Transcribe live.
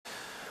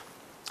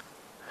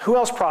Who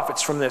else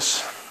profits from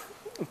this?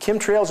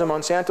 Chemtrails and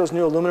Monsanto's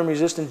new aluminum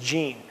resistance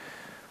gene.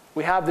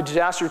 We have the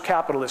disaster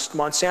capitalist.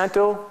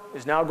 Monsanto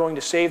is now going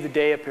to save the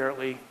day,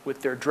 apparently,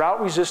 with their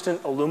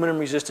drought-resistant,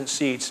 aluminum-resistant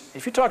seeds.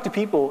 If you talk to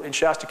people in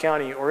Shasta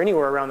County or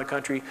anywhere around the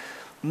country,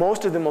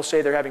 most of them will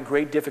say they're having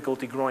great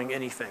difficulty growing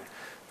anything.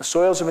 The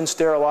soils have been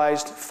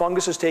sterilized,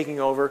 fungus is taking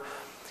over.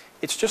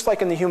 It's just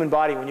like in the human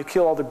body. When you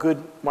kill all the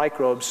good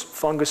microbes,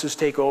 funguses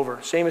take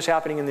over. Same is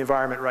happening in the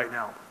environment right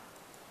now.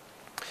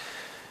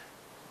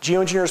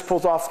 Geoengineers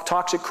pulled off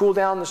toxic cool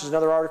down. This is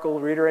another article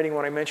reiterating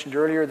what I mentioned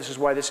earlier. This is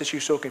why this issue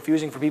is so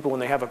confusing for people when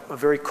they have a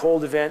very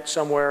cold event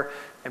somewhere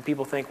and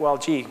people think, well,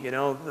 gee, you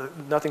know,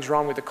 nothing's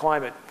wrong with the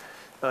climate.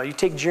 You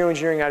take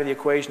geoengineering out of the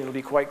equation, it'll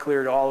be quite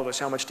clear to all of us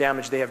how much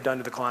damage they have done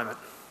to the climate.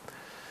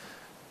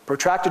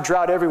 Protracted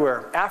drought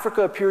everywhere.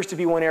 Africa appears to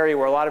be one area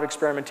where a lot of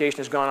experimentation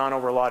has gone on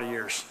over a lot of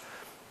years.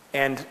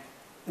 And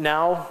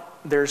now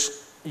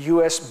there's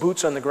US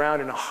boots on the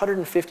ground in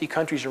 150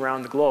 countries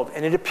around the globe.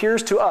 And it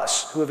appears to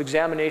us, who have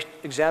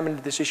examined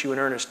this issue in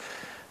earnest,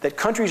 that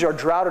countries are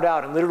droughted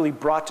out and literally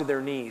brought to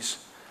their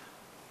knees.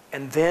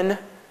 And then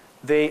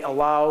they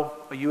allow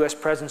a US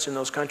presence in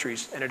those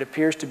countries, and it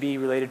appears to be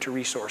related to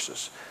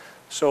resources.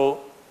 So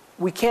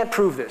we can't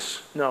prove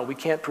this. No, we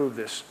can't prove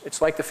this.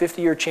 It's like the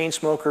 50-year chain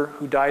smoker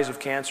who dies of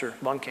cancer,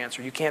 lung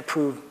cancer. You can't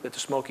prove that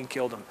the smoking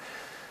killed him.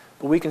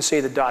 But we can say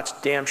the dots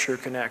damn sure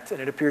connect,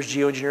 and it appears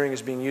geoengineering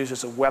is being used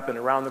as a weapon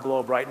around the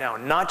globe right now,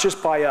 not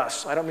just by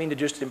us. I don't mean to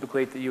just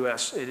implicate the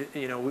US.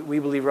 We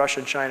believe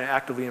Russia and China are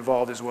actively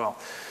involved as well.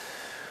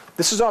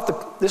 This is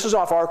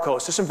off our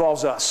coast. This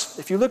involves us.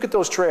 If you look at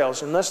those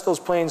trails, unless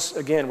those planes,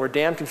 again, were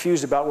damn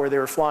confused about where they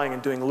were flying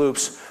and doing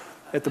loops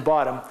at the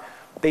bottom,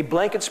 they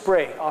blanket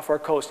spray off our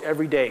coast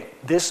every day.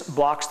 This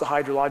blocks the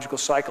hydrological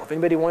cycle. If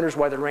anybody wonders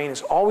why the rain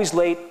is always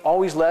late,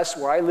 always less,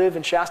 where I live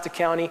in Shasta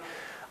County,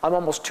 I'm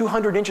almost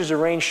 200 inches of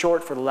rain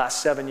short for the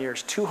last 7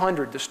 years.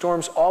 200. The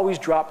storms always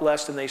drop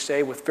less than they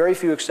say, with very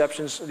few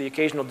exceptions, the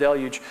occasional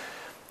deluge.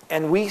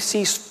 And we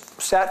see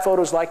sat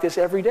photos like this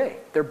every day.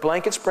 They're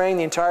blanket spraying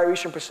the entire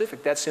Eastern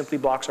Pacific. That simply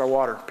blocks our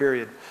water,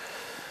 period.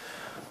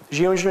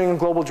 Geoengineering and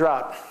global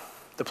drought.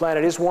 The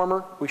planet is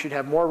warmer. We should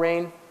have more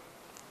rain.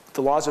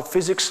 The laws of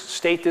physics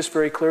state this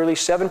very clearly.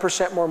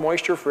 7% more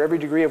moisture for every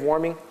degree of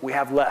warming. We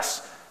have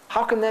less.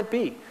 How can that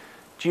be?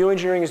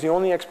 Geoengineering is the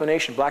only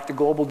explanation, back to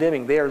global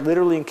dimming. They are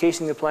literally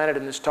encasing the planet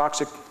in this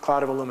toxic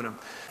cloud of aluminum.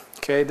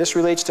 Okay, this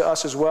relates to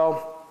us as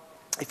well.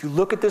 If you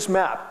look at this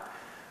map,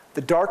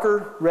 the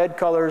darker red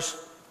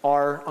colors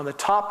are on the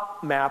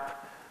top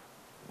map.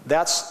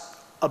 That's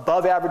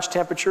above average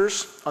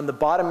temperatures. On the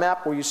bottom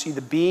map where you see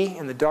the B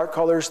in the dark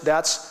colors,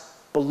 that's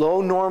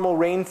below normal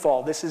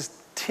rainfall. This is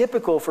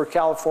typical for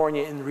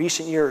California in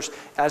recent years.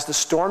 As the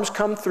storms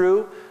come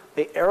through,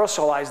 they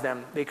aerosolize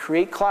them. They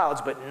create clouds,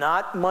 but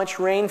not much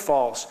rain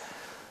falls.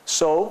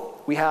 So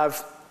we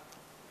have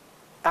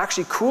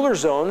actually cooler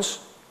zones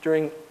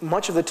during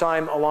much of the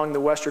time along the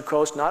western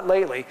coast, not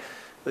lately.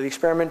 The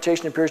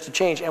experimentation appears to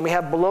change, and we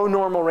have below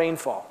normal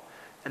rainfall.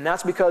 And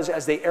that's because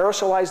as they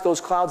aerosolize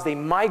those clouds, they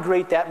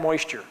migrate that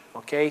moisture,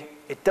 okay?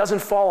 It doesn't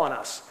fall on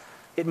us.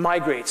 It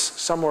migrates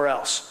somewhere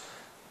else.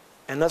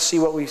 And let's see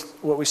what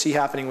we see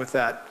happening with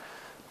that.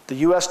 The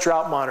US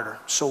Drought Monitor.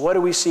 So what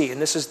do we see?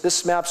 And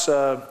this map's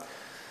a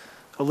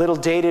little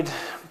dated,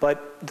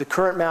 but the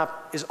current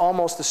map is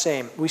almost the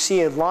same. We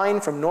see a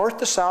line from north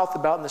to south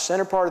about in the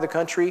center part of the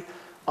country.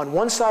 On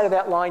one side of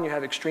that line, you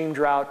have extreme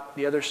drought.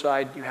 The other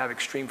side, you have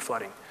extreme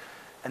flooding.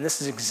 And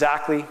this is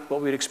exactly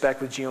what we'd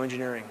expect with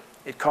geoengineering.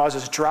 It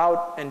causes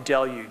drought and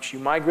deluge. You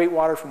migrate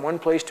water from one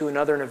place to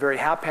another in a very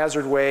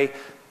haphazard way.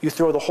 You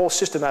throw the whole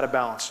system out of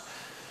balance.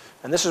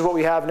 And this is what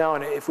we have now.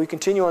 And if we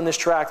continue on this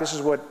track, this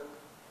is what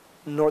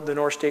the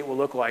North State will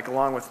look like,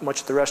 along with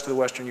much of the rest of the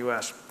western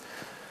US.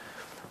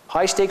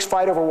 High stakes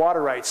fight over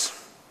water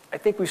rights. I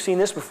think we've seen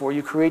this before.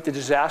 You create the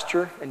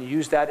disaster and you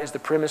use that as the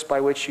premise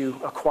by which you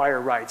acquire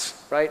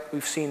rights, right?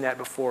 We've seen that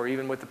before,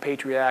 even with the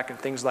Patriot Act and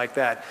things like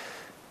that.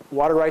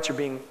 Water rights are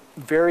being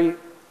very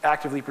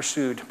actively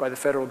pursued by the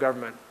federal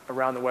government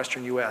around the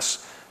western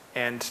US.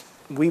 And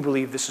we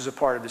believe this is a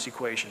part of this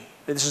equation.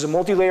 This is a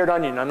multi-layered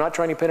onion. I'm not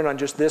trying to pin it on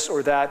just this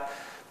or that,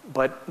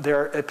 but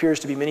there appears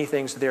to be many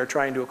things that they are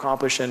trying to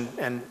accomplish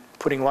and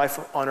putting life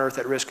on Earth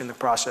at risk in the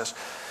process.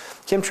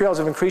 Chemtrails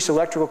have increased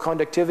electrical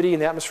conductivity in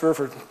the atmosphere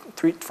from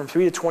 3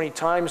 to 20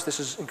 times.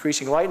 This is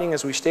increasing lightning,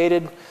 as we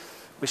stated.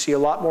 We see a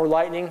lot more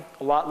lightning,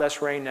 a lot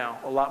less rain now,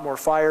 a lot more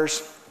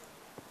fires.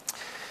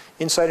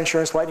 Inside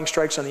insurance, lightning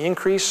strikes on the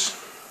increase.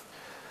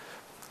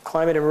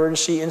 Climate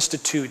Emergency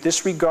Institute.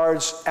 This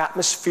regards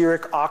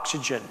atmospheric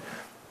oxygen.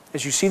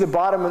 As you see the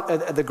bottom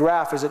of the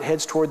graph as it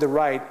heads toward the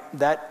right,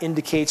 that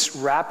indicates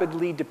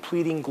rapidly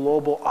depleting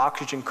global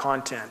oxygen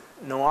content.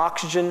 No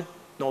oxygen,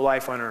 no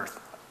life on Earth.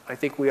 I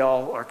think we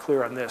all are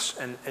clear on this,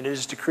 and it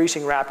is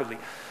decreasing rapidly.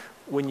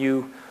 When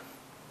you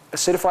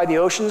acidify the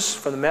oceans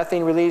from the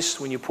methane release,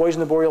 when you poison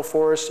the boreal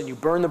forests and you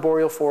burn the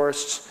boreal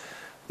forests,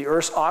 the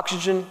Earth's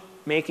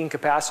oxygen-making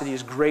capacity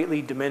is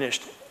greatly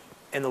diminished.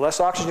 And the less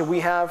oxygen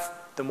we have,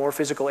 the more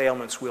physical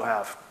ailments we'll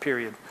have,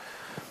 period.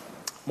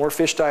 More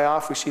fish die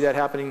off. We see that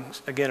happening,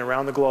 again,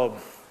 around the globe.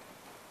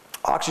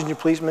 Oxygen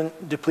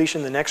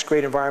depletion, the next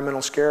great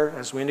environmental scare.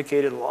 As we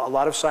indicated, a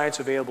lot of science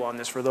available on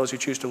this for those who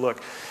choose to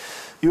look.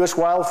 U.S.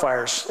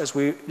 wildfires, as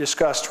we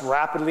discussed,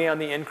 rapidly on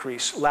the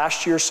increase.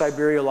 Last year,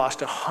 Siberia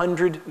lost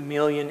 100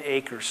 million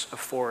acres of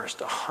forest,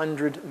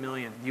 100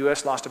 million. The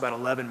U.S. lost about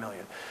 11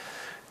 million.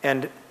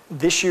 And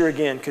this year,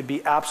 again, could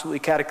be absolutely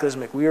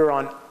cataclysmic. We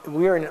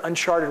are in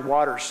uncharted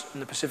waters in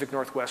the Pacific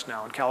Northwest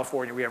now, in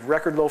California. We have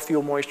record low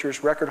fuel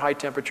moistures, record high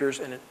temperatures,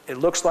 and it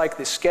looks like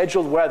the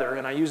scheduled weather,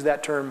 and I use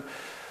that term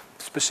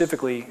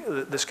specifically,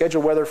 the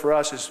scheduled weather for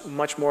us is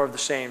much more of the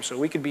same. So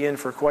we could be in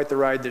for quite the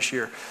ride this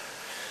year.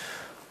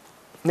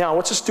 Now,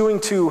 what's this doing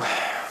to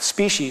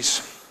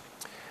species?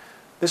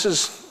 This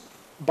is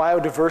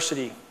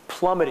biodiversity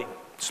plummeting.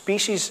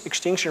 Species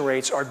extinction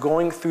rates are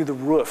going through the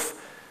roof.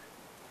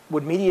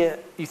 Would media,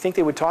 you think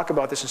they would talk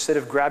about this instead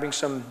of grabbing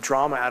some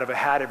drama out of a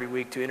hat every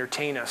week to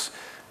entertain us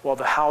while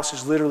the house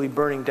is literally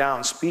burning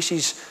down?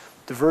 Species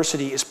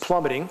diversity is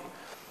plummeting.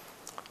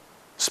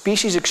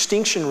 Species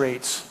extinction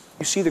rates,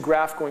 you see the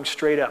graph going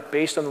straight up.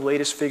 Based on the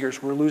latest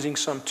figures, we're losing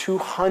some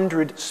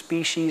 200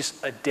 species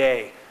a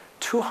day.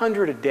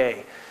 200 a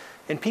day.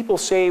 And people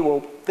say, well,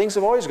 things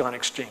have always gone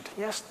extinct.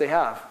 Yes, they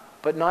have,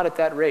 but not at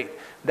that rate.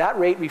 That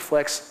rate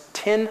reflects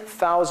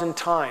 10,000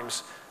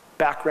 times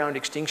background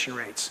extinction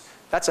rates.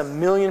 That's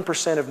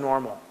 1,000,000% of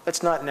normal.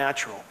 That's not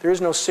natural. There is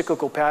no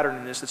cyclical pattern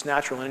in this that's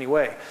natural in any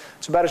way.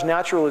 It's about as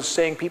natural as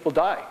saying people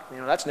die. You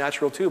know, that's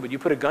natural too, but you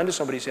put a gun to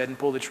somebody's head and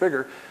pull the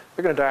trigger,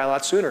 they're going to die a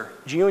lot sooner.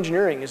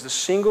 Geoengineering is the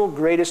single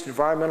greatest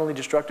environmentally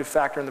destructive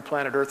factor on the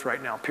planet Earth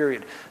right now,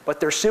 period. But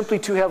they're simply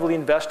too heavily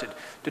invested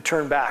to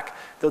turn back.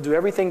 They'll do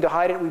everything to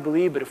hide it, we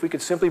believe, but if we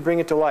could simply bring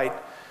it to light,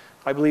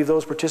 I believe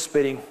those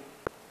participating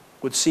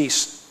would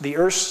cease. The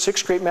Earth's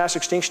sixth great mass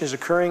extinction is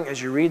occurring as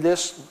you read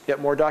this, get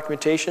more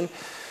documentation.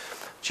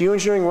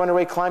 Geoengineering,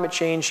 runaway climate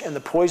change, and the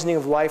poisoning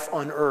of life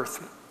on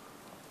Earth.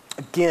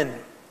 Again,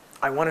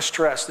 I want to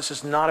stress, this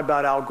is not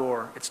about Al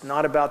Gore. It's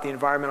not about the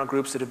environmental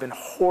groups that have been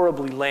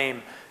horribly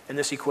lame in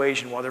this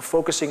equation. While they're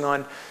focusing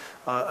on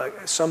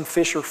some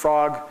fish or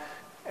frog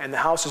and the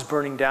house is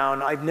burning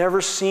down, I've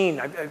never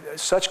seen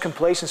such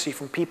complacency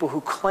from people who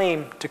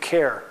claim to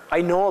care.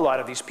 I know a lot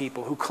of these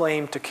people who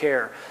claim to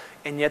care,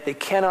 and yet they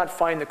cannot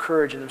find the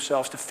courage in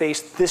themselves to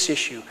face this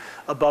issue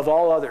above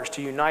all others,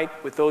 to unite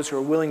with those who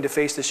are willing to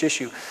face this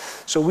issue.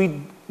 So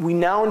we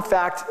now, in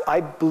fact,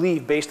 I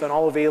believe, based on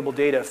all available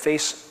data,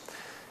 face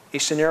a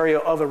scenario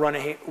of a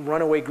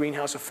runaway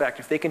greenhouse effect.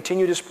 If they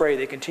continue to spray,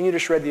 they continue to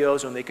shred the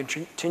ozone, they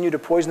continue to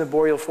poison the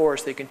boreal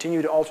forest, they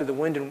continue to alter the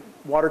wind and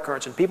water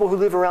currents, and people who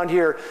live around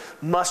here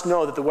must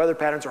know that the weather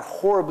patterns are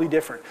horribly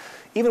different.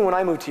 Even when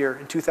I moved here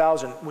in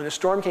 2000, when the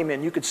storm came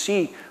in, you could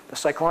see the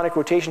cyclonic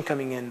rotation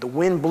coming in. The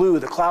wind blew,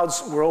 the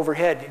clouds were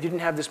overhead. You didn't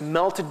have this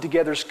melted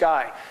together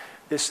sky,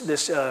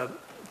 this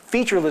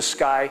featureless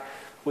sky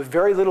with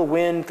very little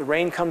wind. The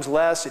rain comes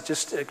less,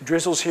 it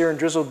drizzles here and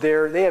drizzled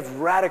there. They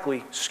have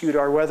radically skewed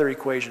our weather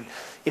equation.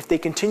 If they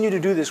continue to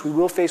do this, we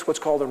will face what's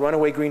called a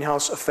runaway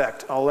greenhouse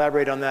effect. I'll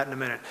elaborate on that in a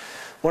minute.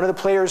 One of the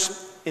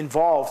players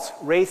involved,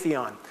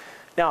 Raytheon.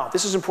 Now,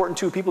 this is important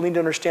too. People need to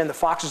understand the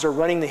foxes are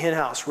running the hen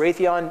house.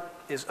 Raytheon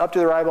is up to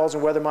their eyeballs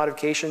in weather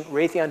modification.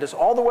 Raytheon does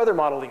all the weather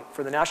modeling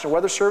for the National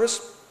Weather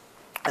Service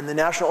and the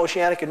National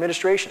Oceanic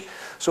Administration.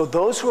 So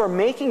those who are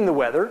making the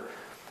weather,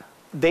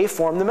 they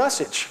form the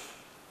message.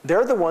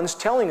 They're the ones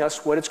telling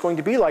us what it's going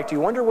to be like. Do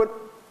you wonder what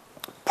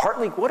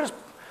does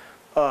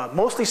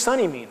mostly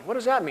sunny mean? What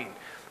does that mean?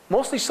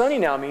 Mostly sunny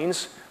now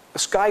means a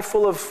sky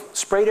full of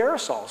sprayed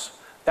aerosols.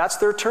 That's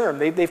their term.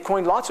 They've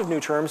coined lots of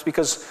new terms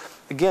because,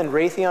 again,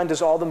 Raytheon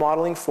does all the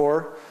modeling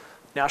for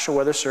National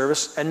Weather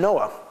Service and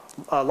NOAA.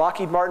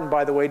 Lockheed Martin,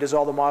 by the way, does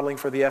all the modeling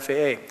for the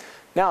FAA.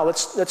 Now,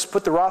 let's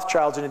put the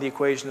Rothschilds into the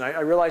equation. I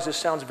realize this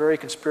sounds very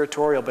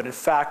conspiratorial, but in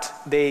fact,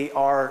 they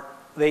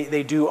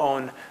do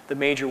own the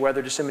major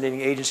weather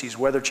disseminating agencies,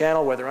 Weather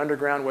Channel, Weather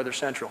Underground, Weather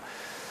Central.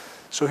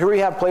 So here we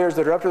have players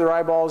that are up to their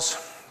eyeballs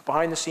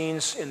behind the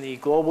scenes in the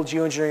global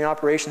geoengineering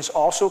operations,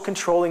 also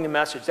controlling the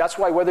message. That's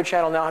why Weather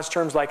Channel now has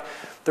terms like,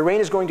 the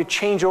rain is going to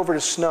change over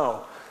to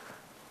snow.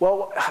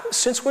 Well,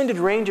 since when did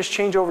rain just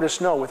change over to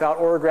snow without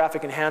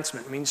orographic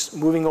enhancement? It means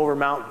moving over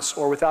mountains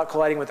or without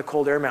colliding with the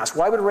cold air mass.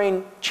 Why would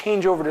rain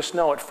change over to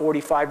snow at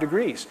 45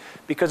 degrees?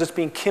 Because it's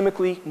being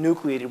chemically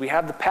nucleated. We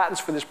have the patents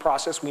for this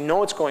process. We know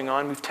what's going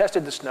on. We've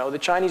tested the snow. The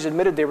Chinese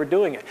admitted they were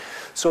doing it.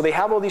 So they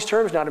have all these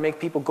terms now to make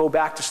people go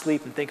back to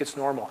sleep and think it's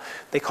normal.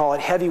 They call it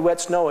heavy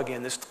wet snow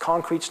again, this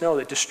concrete snow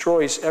that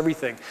destroys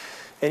everything.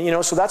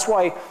 And so that's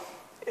why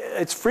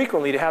it's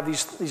frequently to have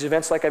these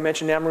events like I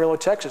mentioned in Amarillo,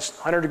 Texas.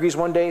 100 degrees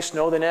one day,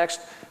 snow the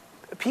next.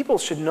 People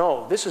should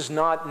know this is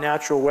not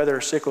natural weather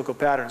or cyclical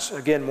patterns.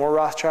 Again, more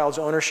Rothschilds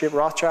ownership,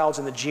 Rothschilds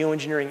and the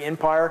geoengineering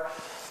empire.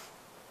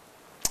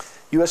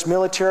 U.S.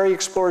 military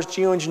explores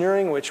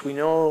geoengineering, which we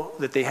know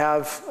that they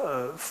have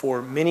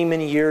for many,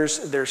 many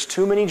years. There's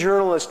too many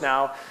journalists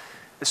now,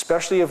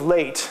 especially of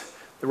late,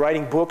 they're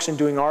writing books and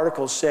doing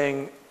articles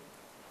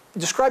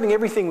describing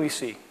everything we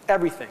see,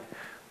 everything.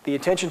 the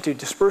intention to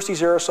disperse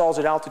these aerosols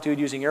at altitude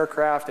using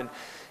aircraft,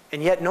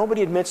 and yet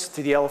nobody admits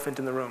to the elephant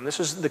in the room. This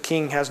is the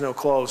king has no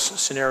clothes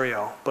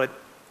scenario, but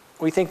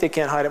we think they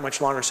can't hide it much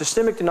longer.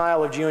 Systemic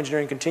denial of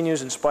geoengineering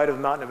continues in spite of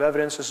the mountain of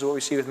evidence. This is what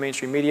we see with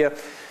mainstream media.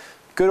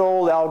 Good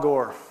old Al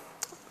Gore.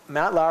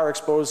 Matt Lauer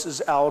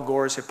exposes Al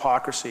Gore's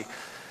hypocrisy.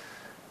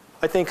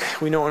 I think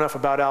we know enough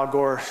about Al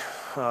Gore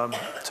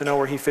to know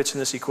where he fits in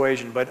this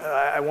equation, but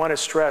I want to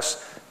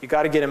stress, you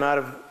got to get him out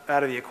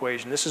of the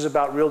equation. This is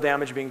about real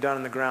damage being done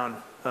on the ground.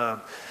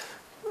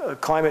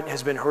 Climate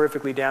has been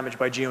horrifically damaged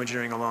by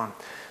geoengineering alone.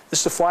 This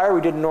is a flyer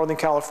we did in Northern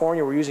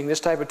California. We're using this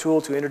type of tool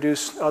to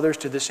introduce others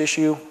to this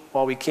issue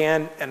while we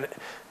can. And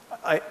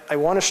I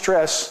want to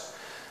stress,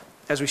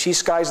 as we see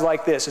skies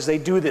like this, as they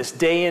do this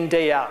day in,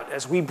 day out,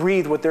 as we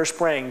breathe what they're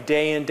spraying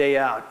day in, day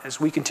out, as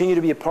we continue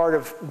to be a part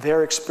of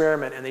their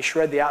experiment and they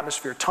shred the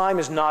atmosphere, time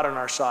is not on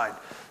our side.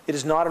 It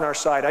is not on our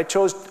side. I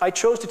chose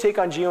to take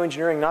on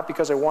geoengineering not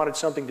because I wanted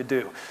something to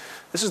do.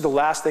 This is the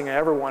last thing I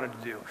ever wanted to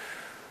do.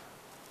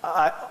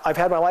 I've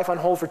had my life on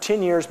hold for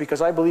 10 years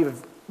because I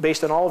believe,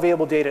 based on all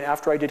available data,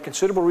 after I did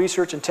considerable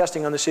research and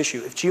testing on this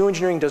issue, if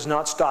geoengineering does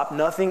not stop,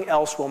 nothing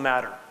else will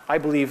matter. I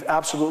believe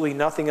absolutely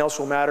nothing else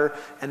will matter,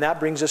 and that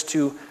brings us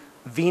to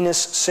Venus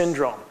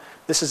syndrome.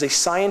 This is a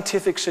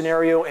scientific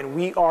scenario, and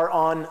we are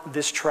on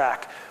this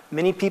track.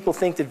 Many people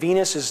think that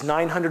Venus is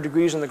 900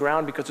 degrees on the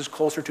ground because it's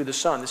closer to the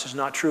sun. This is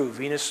not true.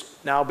 Venus,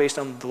 now based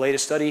on the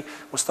latest study,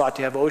 was thought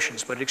to have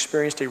oceans, but it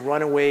experienced a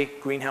runaway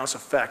greenhouse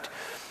effect.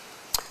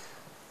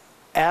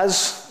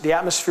 As the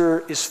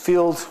atmosphere is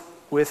filled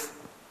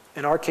with,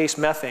 in our case,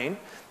 methane,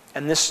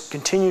 and this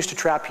continues to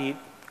trap heat,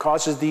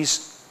 causes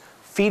these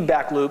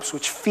feedback loops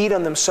which feed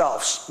on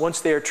themselves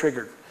once they are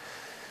triggered,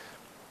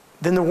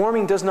 then the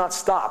warming does not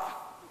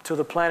stop till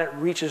the planet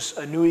reaches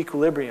a new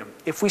equilibrium.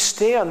 If we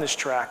stay on this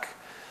track,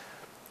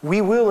 we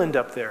will end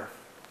up there.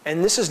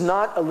 And this is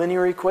not a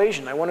linear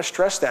equation. I want to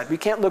stress that. We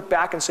can't look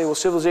back and say, well,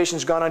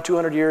 civilization's gone on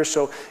 200 years,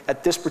 so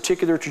at this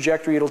particular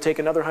trajectory, it'll take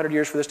another 100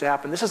 years for this to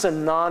happen. This is a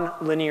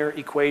non-linear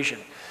equation.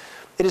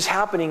 It is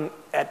happening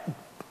at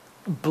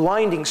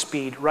blinding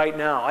speed right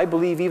now. I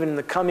believe even in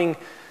the coming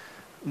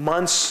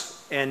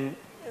months and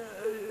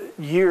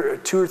 2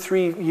 or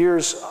 3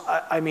 years,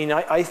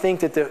 I think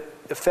that the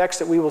effects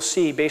that we will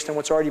see based on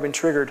what's already been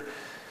triggered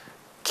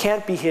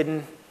can't be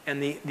hidden,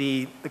 and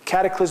the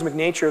cataclysmic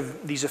nature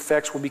of these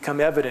effects will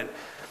become evident.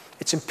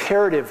 It's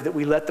imperative that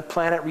we let the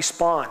planet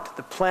respond.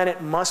 The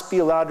planet must be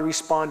allowed to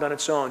respond on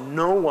its own.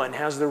 No one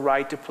has the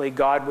right to play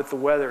God with the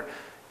weather,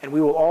 and we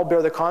will all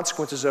bear the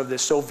consequences of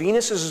this. So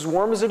Venus is as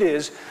warm as it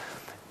is.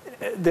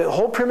 The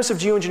whole premise of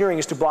geoengineering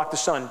is to block the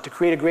sun, to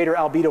create a greater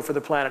albedo for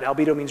the planet.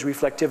 Albedo means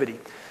reflectivity.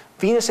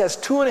 Venus has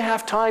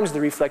 2.5 times the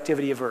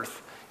reflectivity of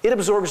Earth. It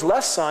absorbs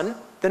less sun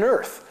than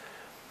Earth.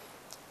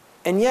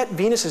 And yet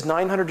Venus is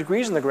 900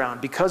 degrees on the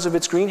ground because of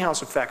its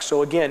greenhouse effect.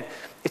 So again,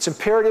 it's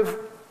imperative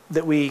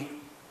that we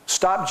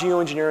stop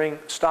geoengineering,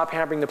 stop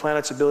hampering the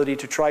planet's ability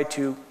to try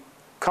to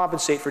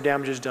compensate for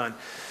damages done.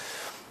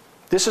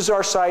 This is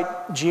our site,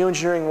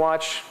 Geoengineering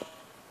Watch.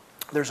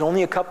 There's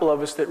only a couple of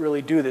us that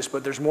really do this,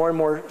 but there's more and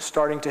more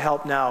starting to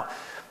help now.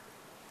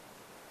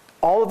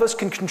 All of us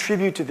can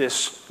contribute to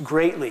this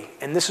greatly,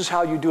 and this is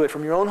how you do it.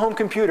 From your own home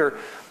computer,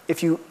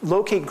 if you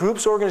locate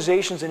groups,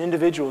 organizations, and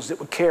individuals that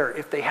would care,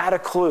 if they had a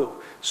clue.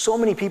 So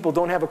many people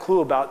don't have a clue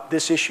about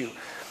this issue.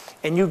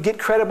 And you get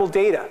credible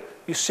data.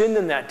 You send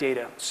them that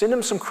data. Send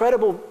them some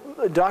credible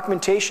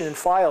documentation and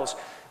files.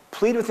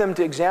 Plead with them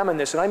to examine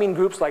this. And I mean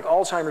groups like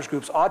Alzheimer's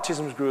groups,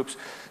 autism groups,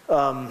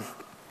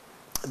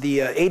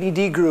 the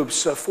ADD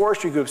groups,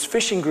 forestry groups,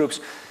 fishing groups.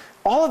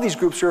 All of these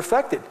groups are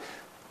affected.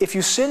 If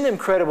you send them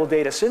credible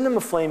data, send them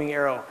a flaming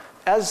arrow.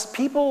 As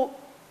people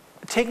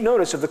take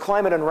notice of the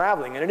climate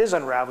unraveling, and it is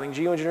unraveling,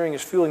 geoengineering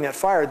is fueling that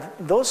fire,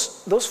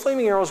 those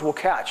flaming arrows will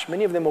catch.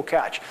 Many of them will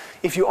catch.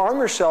 If you arm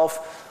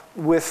yourself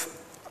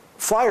with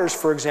flyers,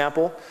 for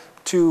example,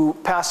 to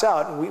pass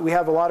out, we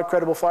have a lot of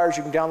credible flyers.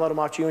 You can download them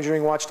off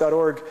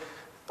geoengineeringwatch.org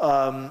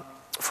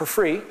for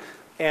free.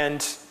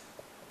 And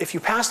if you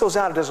pass those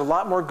out, it does a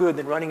lot more good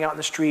than running out in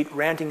the street,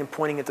 ranting and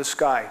pointing at the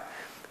sky.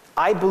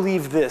 I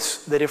believe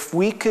this, that if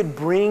we could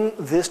bring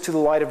this to the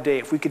light of day,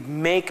 if we could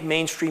make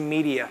mainstream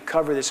media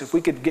cover this, if we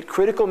could get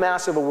critical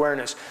mass of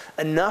awareness,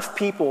 enough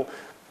people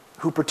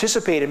who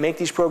participate and make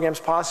these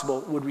programs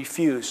possible would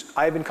refuse.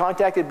 I have been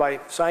contacted by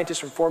scientists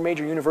from 4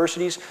 major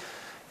universities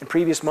in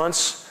previous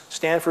months: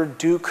 Stanford,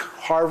 Duke,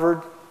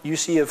 Harvard,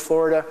 UC of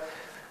Florida.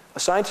 A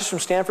scientist from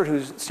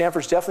Stanford,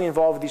 Stanford's definitely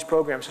involved with these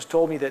programs, has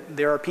told me that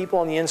there are people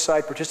on the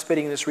inside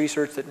participating in this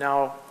research that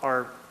now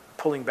are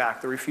pulling back.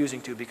 They're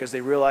refusing to because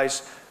they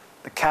realize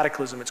the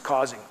cataclysm it's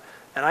causing.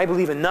 And I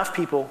believe enough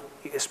people,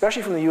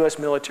 especially from the US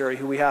military,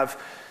 who we have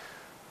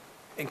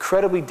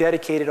incredibly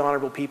dedicated,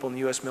 honorable people in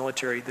the US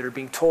military that are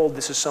being told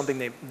this is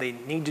something they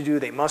need to do,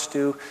 they must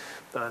do,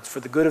 it's for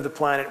the good of the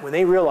planet. When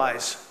they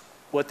realize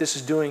what this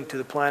is doing to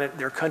the planet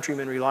their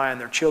countrymen rely on,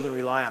 their children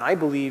rely on, I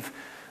believe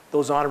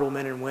those honorable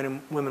men and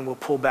women will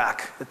pull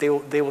back, that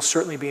they will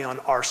certainly be on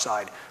our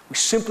side. We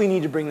simply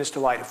need to bring this to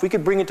light. If we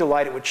could bring it to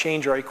light, it would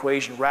change our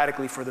equation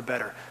radically for the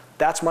better.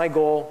 That's my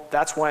goal.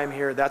 That's why I'm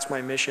here. That's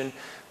my mission.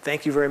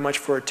 Thank you very much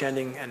for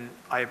attending, and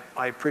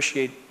I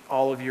appreciate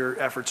all of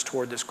your efforts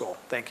toward this goal.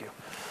 Thank you.